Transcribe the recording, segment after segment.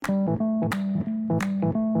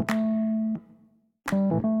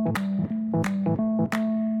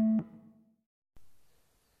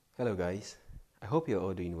guys. I hope you're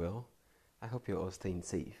all doing well. I hope you're all staying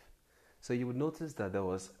safe. So, you would notice that there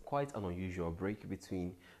was quite an unusual break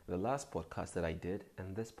between the last podcast that I did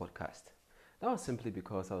and this podcast. That was simply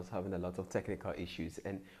because I was having a lot of technical issues.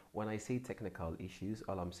 And when I say technical issues,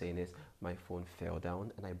 all I'm saying is my phone fell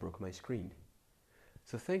down and I broke my screen.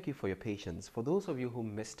 So, thank you for your patience. For those of you who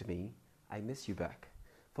missed me, I miss you back.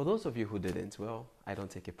 For those of you who didn't, well, I don't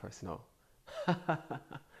take it personal.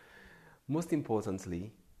 Most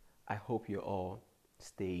importantly, I hope you're all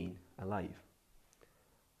staying alive.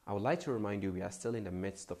 I would like to remind you we are still in the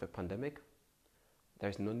midst of a pandemic.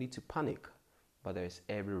 There's no need to panic, but there's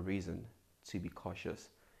every reason to be cautious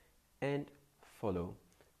and follow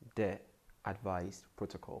the advised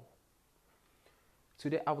protocol.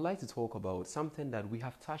 Today, I would like to talk about something that we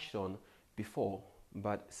have touched on before,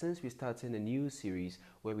 but since we're starting a new series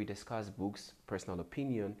where we discuss books, personal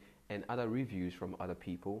opinion, and other reviews from other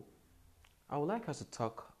people, I would like us to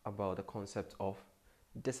talk about the concept of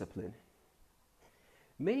discipline.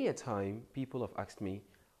 Many a time, people have asked me,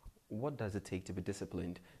 what does it take to be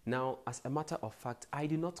disciplined? Now, as a matter of fact, I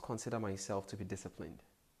do not consider myself to be disciplined.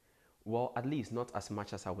 Well, at least not as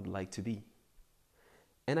much as I would like to be.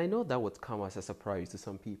 And I know that would come as a surprise to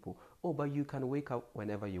some people. Oh, but you can wake up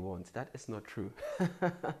whenever you want. That is not true.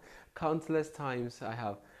 Countless times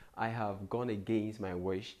I have gone against my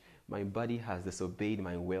wish. My body has disobeyed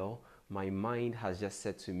my will. My mind has just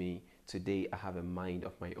said to me, today I have a mind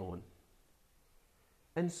of my own.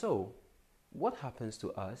 And so, what happens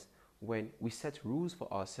to us when we set rules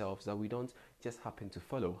for ourselves that we don't just happen to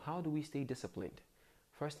follow? How do we stay disciplined?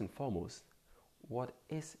 First and foremost, what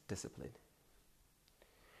is discipline?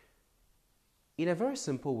 In a very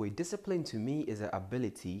simple way, discipline to me is the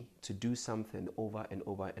ability to do something over and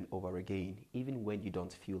over and over again, even when you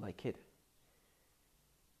don't feel like it.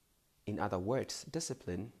 In other words,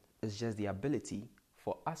 discipline is just the ability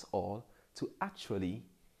for us all to actually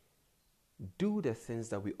do the things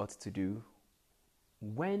that we ought to do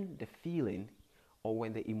when the feeling or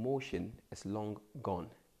when the emotion is long gone.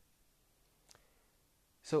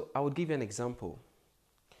 So I would give you an example.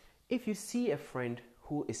 If you see a friend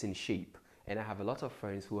who is in shape, and I have a lot of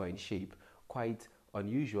friends who are in shape, quite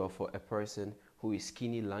unusual for a person who is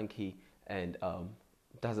skinny, lanky, and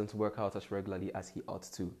doesn't work out as regularly as he ought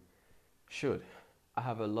to. Should. I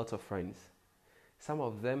have a lot of friends. Some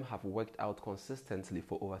of them have worked out consistently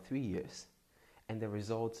for over 3 years. And the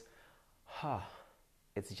results,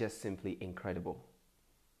 it's just simply incredible.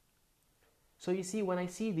 So you see, when I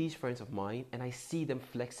see these friends of mine and I see them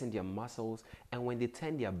flexing their muscles, and when they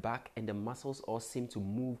turn their back and the muscles all seem to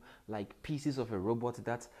move like pieces of a robot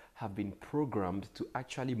that have been programmed to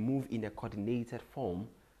actually move in a coordinated form,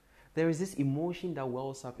 there is this emotion that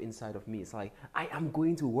wells up inside of me. It's like, I am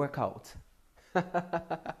going to work out.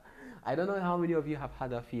 I don't know how many of you have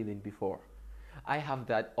had that feeling before. I have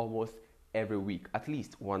that almost every week, at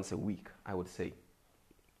least once a week, I would say.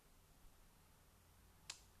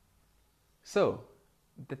 So,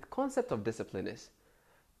 the concept of discipline is,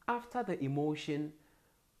 after the emotion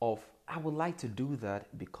of, I would like to do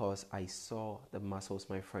that because I saw the muscles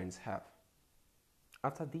my friends have.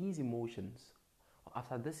 After these emotions, or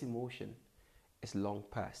after this emotion is long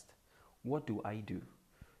past, what do I do?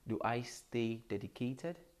 Do I stay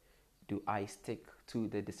dedicated? Do I stick to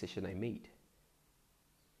the decision I made?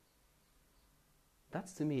 That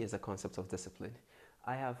to me is a concept of discipline.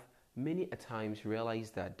 I have many a times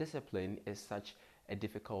realized that discipline is such a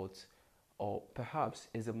difficult, or perhaps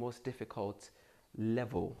is the most difficult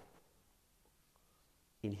level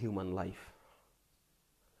in human life.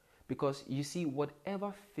 Because you see,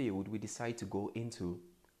 whatever field we decide to go into,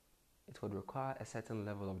 it would require a certain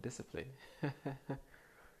level of discipline.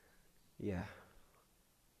 Yeah.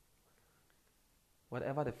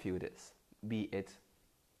 Whatever the field is, be it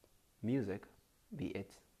music, be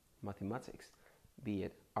it mathematics, be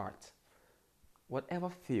it art, whatever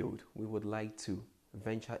field we would like to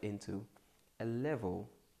venture into, a level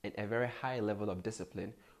and a very high level of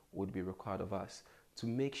discipline would be required of us to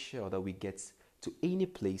make sure that we get to any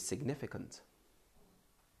place significant.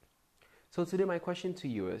 So today my question to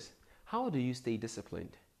you is, how do you stay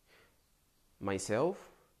disciplined? Myself,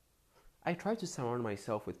 I try to surround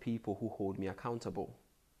myself with people who hold me accountable.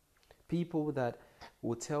 People that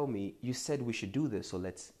will tell me, you said we should do this, so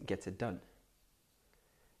let's get it done.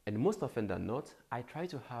 And most often than not, I try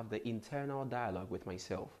to have the internal dialogue with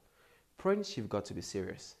myself. Prince, you've got to be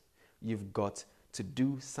serious. You've got to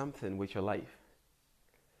do something with your life.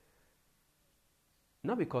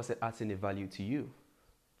 Not because it adds any value to you,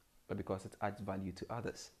 but because it adds value to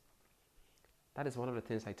others. That is one of the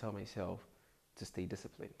things I tell myself to stay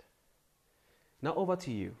disciplined. Now over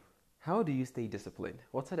to you. How do you stay disciplined?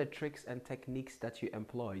 What are the tricks and techniques that you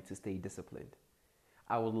employ to stay disciplined?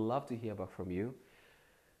 I would love to hear back from you.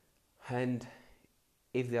 And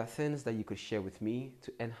if there are things that you could share with me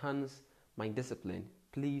to enhance my discipline,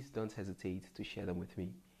 please don't hesitate to share them with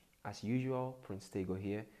me. As usual, Prince Tego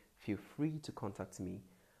here. Feel free to contact me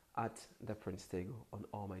at the Prince Tego on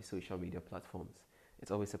all my social media platforms. It's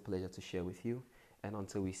always a pleasure to share with you. And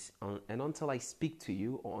until I speak to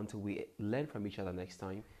you, or until we learn from each other next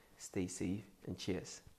time, stay safe and cheers.